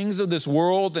the things of this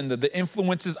world and the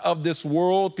influences of this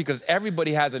world, because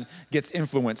everybody gets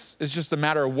influenced. It's just a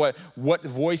matter of what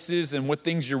voices and what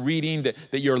things you're reading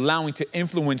that you're allowing to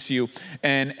influence you.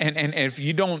 And if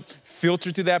you don't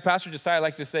filter through that, Pastor Josiah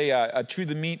likes to say, chew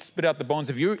the meat, spit out the bones.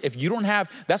 If you don't have,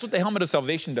 that's what the helmet of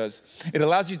salvation does. It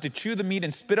allows you to chew the meat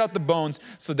and spit out the bones,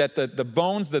 so that the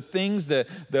bones, the things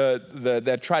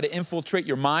that try to infiltrate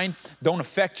your mind don't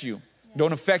affect you.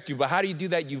 Don't affect you. But how do you do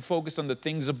that? You focus on the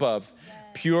things above.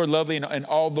 Pure, lovely, and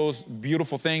all those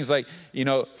beautiful things. Like,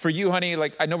 for you, honey,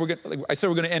 like I know I said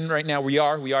we're going to end right now. We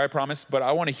are, I promise. But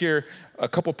I want to hear a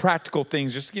couple practical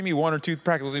things. Just give me one or two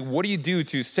practical things. What do you do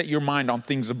to set your mind on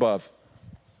things above?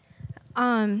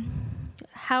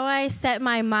 How I set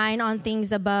my mind on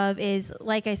things above is,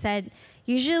 like I said,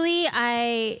 usually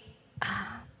I've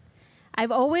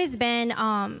always been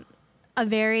a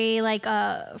very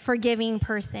forgiving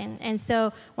person. And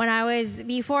so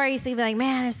before I used to be like,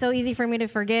 man, it's so easy for me to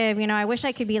forgive. I wish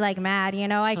I could be like mad,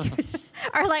 I could,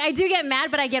 or like I do get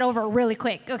mad, but I get over it really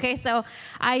quick. Okay. So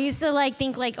I used to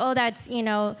think oh, that's,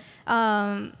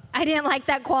 I didn't like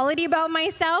that quality about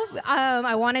myself.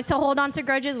 I wanted to hold on to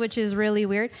grudges, which is really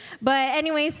weird. But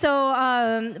anyway,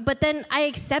 but then I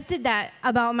accepted that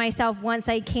about myself once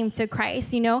I came to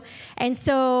Christ, And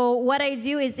so what I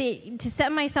do is to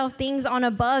set myself things on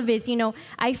above is,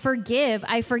 I forgive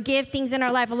things in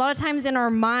our life. A lot of times in our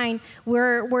mind,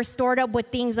 we're stored up with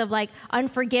things of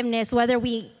unforgiveness, a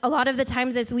lot of the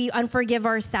times it's we unforgive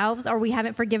ourselves, or we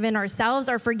haven't forgiven ourselves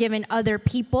or forgiven other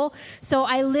people. So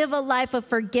I live a life of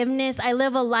forgiveness. I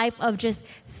live a life of just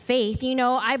faith.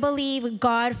 I believe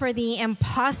God for the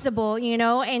impossible,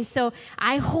 and so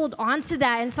I hold on to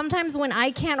that. And sometimes when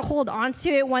I can't hold on to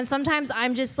it, when sometimes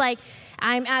I'm just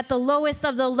I'm at the lowest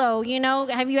of the low,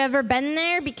 Have you ever been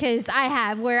there? Because I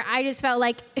have, where I just felt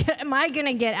like, am I going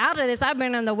to get out of this? I've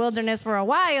been in the wilderness for a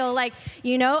while,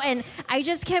 and I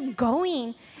just kept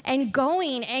going and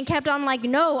kept on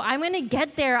no, I'm going to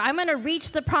get there. I'm going to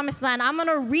reach the promised land. I'm going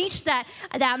to reach that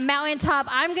mountaintop.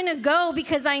 I'm going to go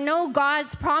because I know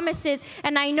God's promises,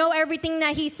 and I know everything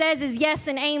that he says is yes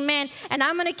and amen. And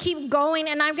I'm going to keep going,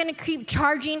 and I'm going to keep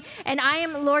charging. And I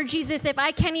am, Lord Jesus, if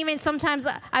I can't even, sometimes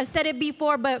I've said it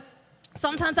before, but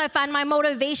sometimes I find my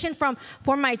motivation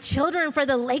for my children, for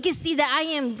the legacy that I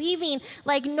am leaving.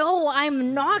 No,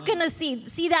 I'm not going to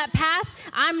see that past.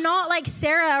 I'm not like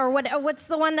Sarah, or what's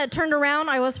the one that turned around?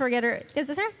 I always forget her. Is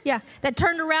this her? Yeah. That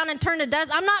turned around and turned to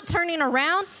dust. I'm not turning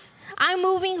around. I'm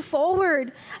moving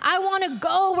forward. I want to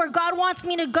go where God wants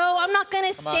me to go. I'm not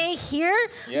going to stay here.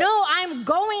 Yes. No, I'm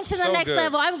going to the next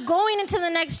level. I'm going into the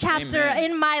next chapter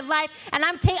in my life. And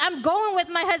I'm going with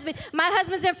my husband. My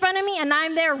husband's in front of me, and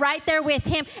I'm there right there with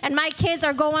him. And my kids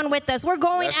are going with us. We're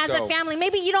going as a family.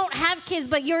 Maybe you don't have kids,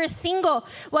 but you're single.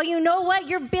 Well, you know what?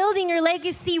 You're building your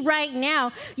legacy right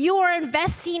now. You are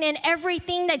investing in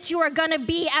everything that you are going to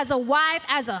be as a wife,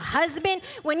 as a husband.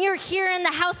 When you're here in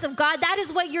the house of God, that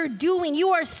is what you're doing. You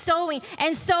are sowing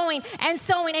and sowing and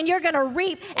sowing, and you're going to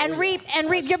reap and reap and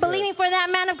reap. You're believing for that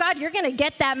man of God, you're going to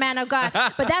get that man of God.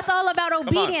 But that's all about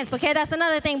obedience, okay? That's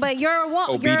another thing. But you're a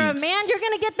man, you're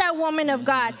going to get that woman of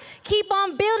God. Keep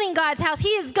on building God's house. He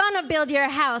is going to build your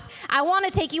house. I want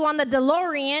to take you on the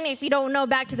DeLorean, if you don't know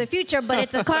Back to the Future, but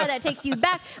it's a car that takes you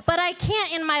back. But I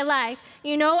can't in my life,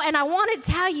 and I want to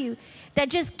tell you that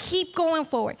just keep going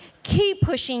forward. Keep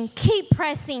pushing. Keep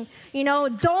pressing.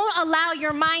 Don't allow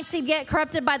your mind to get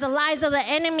corrupted by the lies of the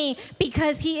enemy,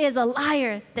 because he is a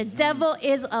liar. The devil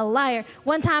is a liar.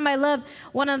 One time I loved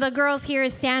one of the girls here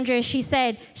is Sandra. She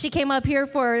said, she came up here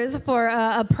for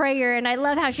a prayer, and I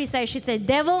love how she said,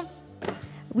 devil,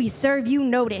 we serve you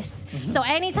notice. So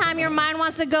anytime your mind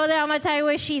wants to go there, I'm going to tell you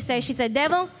what she said. She said,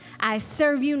 devil, I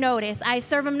serve you notice. I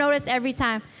serve him notice every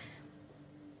time.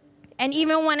 And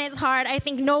even when it's hard, I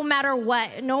think no matter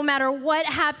what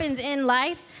happens in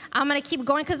life, I'm going to keep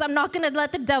going, because I'm not going to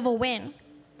let the devil win.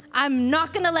 I'm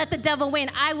not going to let the devil win.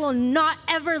 I will not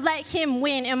ever let him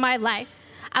win in my life.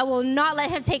 I will not let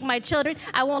him take my children.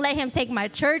 I won't let him take my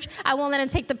church. I won't let him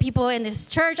take the people in this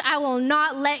church. I will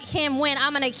not let him win.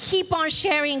 I'm going to keep on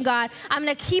sharing God. I'm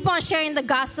going to keep on sharing the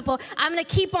gospel. I'm going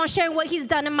to keep on sharing what he's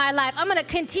done in my life. I'm going to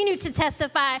continue to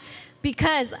testify,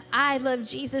 because I love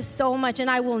Jesus so much, and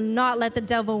I will not let the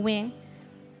devil win.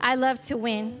 I love to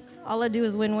win. All I do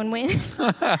is win.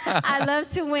 I love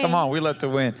to win. Come on, we love to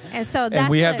win. And so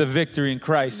we have the victory in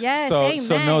Christ. Yes, so, amen.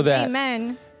 So know that.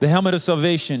 Amen. The helmet of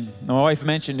salvation. My wife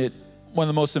mentioned it. One of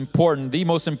the most important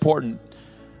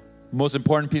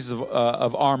pieces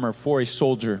of armor for a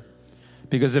soldier.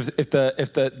 Because if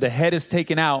the head is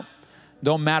taken out,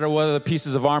 don't matter what other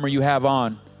pieces of armor you have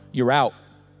on, you're out.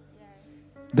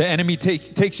 The enemy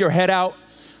takes your head out,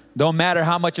 Don't matter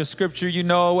how much of scripture you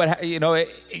know,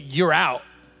 you're out.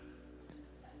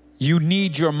 You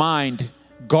need your mind.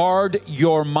 Guard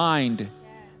your mind.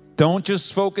 Don't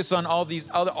just focus on all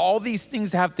these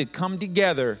things have to come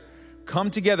together. Come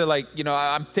together like,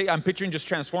 I'm picturing just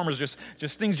Transformers,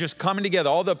 just things just coming together.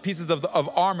 All the pieces of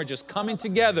armor just coming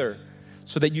together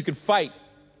so that you can fight.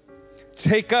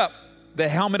 Take up the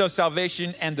helmet of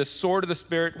salvation and the sword of the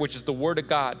Spirit, which is the word of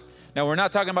God. Now, we're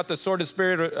not talking about the sword of the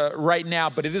Spirit right now,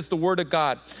 but it is the word of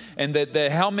God. And the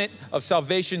helmet of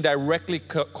salvation directly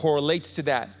correlates to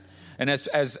that. And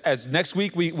as next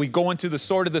week we go into the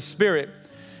sword of the Spirit,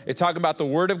 it's talking about the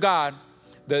word of God.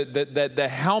 The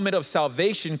helmet of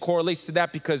salvation correlates to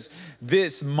that because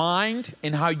this mind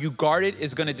and how you guard it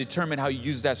is going to determine how you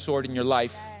use that sword in your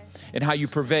life and how you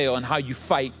prevail and how you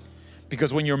fight.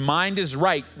 Because when your mind is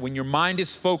right, when your mind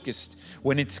is focused,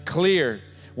 when it's clear,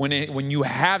 when you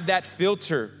have that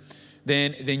filter,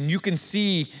 then you can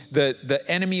see the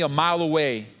enemy a mile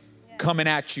away coming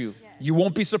at you. You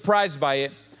won't be surprised by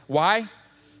it. Why?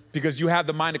 Because you have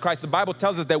the mind of Christ. The Bible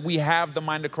tells us that we have the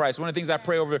mind of Christ. One of the things I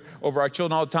pray over our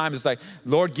children all the time is like,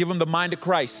 Lord, give them the mind of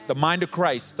Christ, the mind of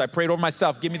Christ. I prayed over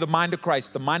myself, give me the mind of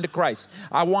Christ, the mind of Christ.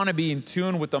 I want to be in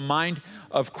tune with the mind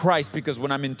of Christ because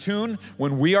when I'm in tune,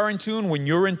 when we are in tune, when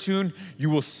you're in tune, you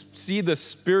will see the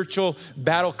spiritual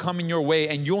battle coming your way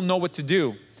and you'll know what to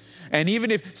do. And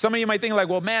even if some of you might think like,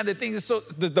 well, man,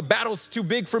 the battle's too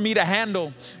big for me to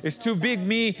handle. It's too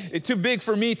big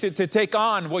for me to take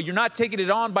on. Well, you're not taking it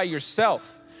on by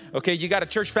yourself. Okay, you got a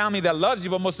church family that loves you,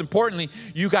 but most importantly,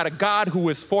 you got a God who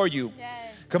is for you. Yes.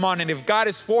 Come on, and if God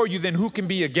is for you, then who can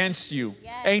be against you?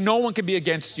 Yes. Ain't no one can be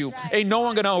against you. Right. Ain't no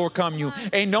one gonna overcome you.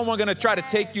 Ain't no one gonna try to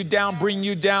take you down, bring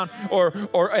you down,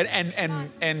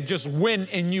 and just win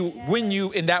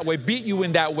you in that way, beat you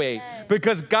in that way.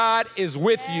 Because God is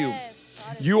with you.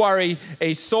 You are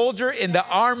a soldier in the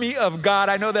army of God.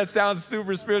 I know that sounds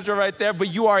super spiritual right there,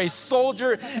 but you are a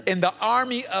soldier in the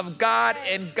army of God,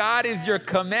 and God is your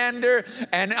commander.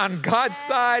 And on God's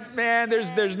side, man,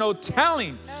 there's no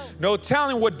telling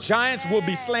what giants will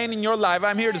be slain in your life.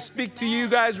 I'm here to speak to you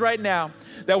guys right now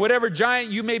that whatever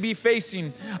giant you may be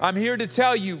facing, I'm here to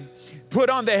tell you, put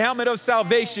on the helmet of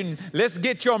salvation. Let's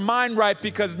get your mind right,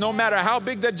 because no matter how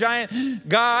big the giant,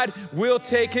 God will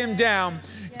take him down.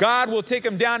 God will take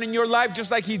him down in your life just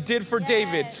like he did for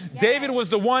David. David was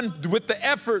the one with the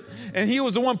effort, and he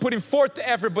was the one putting forth the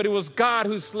effort, but it was God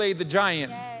who slayed the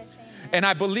giant. And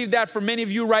I believe that for many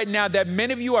of you right now, that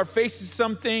many of you are facing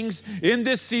some things in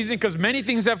this season because many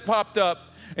things have popped up.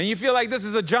 And you feel like this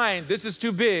is a giant, this is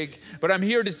too big. But I'm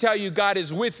here to tell you God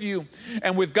is with you.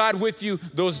 And with God with you,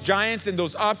 those giants and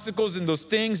those obstacles and those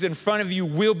things in front of you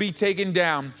will be taken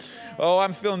down. Oh,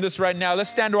 I'm feeling this right now. Let's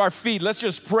stand to our feet. Let's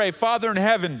just pray. Father in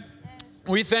heaven,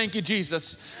 we thank you,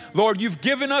 Jesus. Lord, you've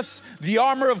given us the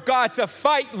armor of God to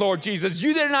fight, Lord Jesus.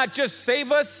 You did not just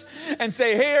save us and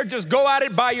say, here, just go at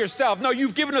it by yourself. No,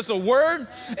 you've given us a word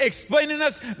explaining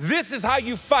us this is how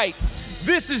you fight.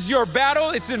 This is your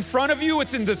battle. It's in front of you.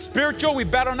 It's in the spiritual. We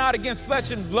battle not against flesh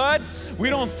and blood. We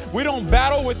don't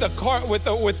battle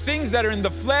with things that are in the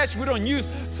flesh. We don't use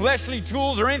fleshly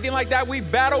tools or anything like that. We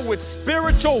battle with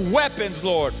spiritual weapons,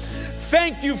 Lord.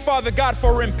 Thank you, Father God,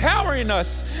 for empowering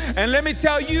us. And let me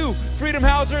tell you, Freedom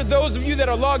Houser, those of you that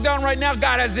are logged on right now,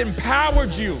 God has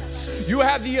empowered you. You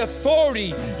have the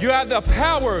authority. You have the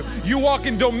power. You walk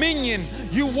in dominion.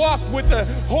 You walk with the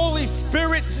Holy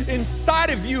Spirit inside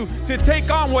of you to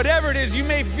take on whatever it is. You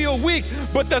may feel weak,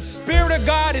 but the Spirit of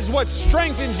God is what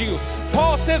strengthens you.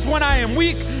 Paul says, when I am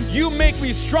weak, you make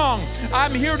me strong.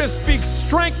 I'm here to speak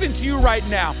strength into you right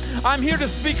now. I'm here to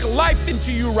speak life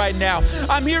into you right now.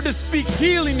 I'm here to speak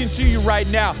healing into you right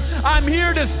now. I'm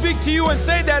here to speak to you and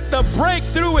say that the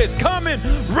breakthrough is coming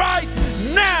right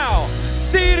now.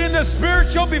 See it in the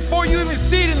spiritual before you even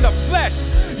see it in the flesh.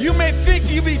 You may think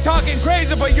you be talking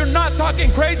crazy, but you're not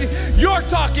talking crazy. You're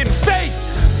talking faith.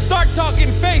 Start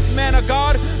talking faith, man of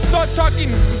God. Start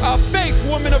talking faith,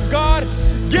 woman of God.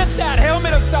 Get that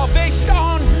helmet of salvation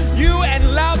on you and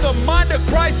allow the mind of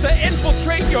Christ to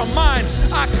infiltrate your mind.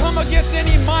 I come against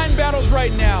any mind battles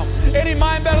right now. Any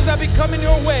mind battles that be coming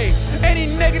your way. Any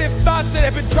negative thoughts that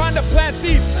have been trying to plant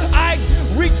seeds. I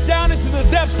reach down into the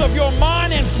depths of your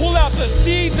mind and pull out the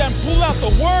seeds and pull out the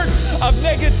word of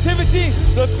negativity,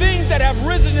 the things that have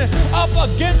risen up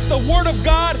against the word of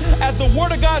God as the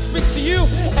word of God speaks to you,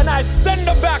 and I send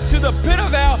them back to the pit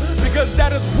of hell because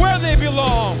that is where they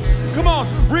belong. Come on,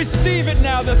 receive it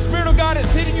now. The Spirit of God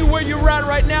is hitting you where you're at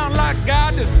right now, and allow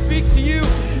God to speak to you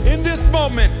in this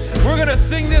moment. We're going to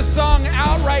sing this song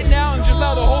out right now and just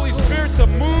allow the Holy Spirit to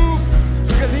move,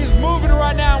 because he's moving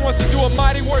right now and wants to do a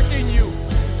mighty work in you.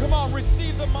 Come on,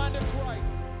 receive the mind.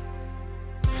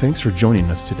 Thanks for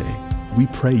joining us today. We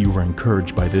pray you were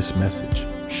encouraged by this message.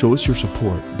 Show us your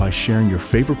support by sharing your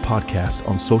favorite podcast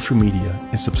on social media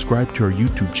and subscribe to our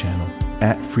YouTube channel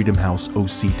at Freedom House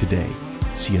OC today.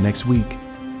 See you next week.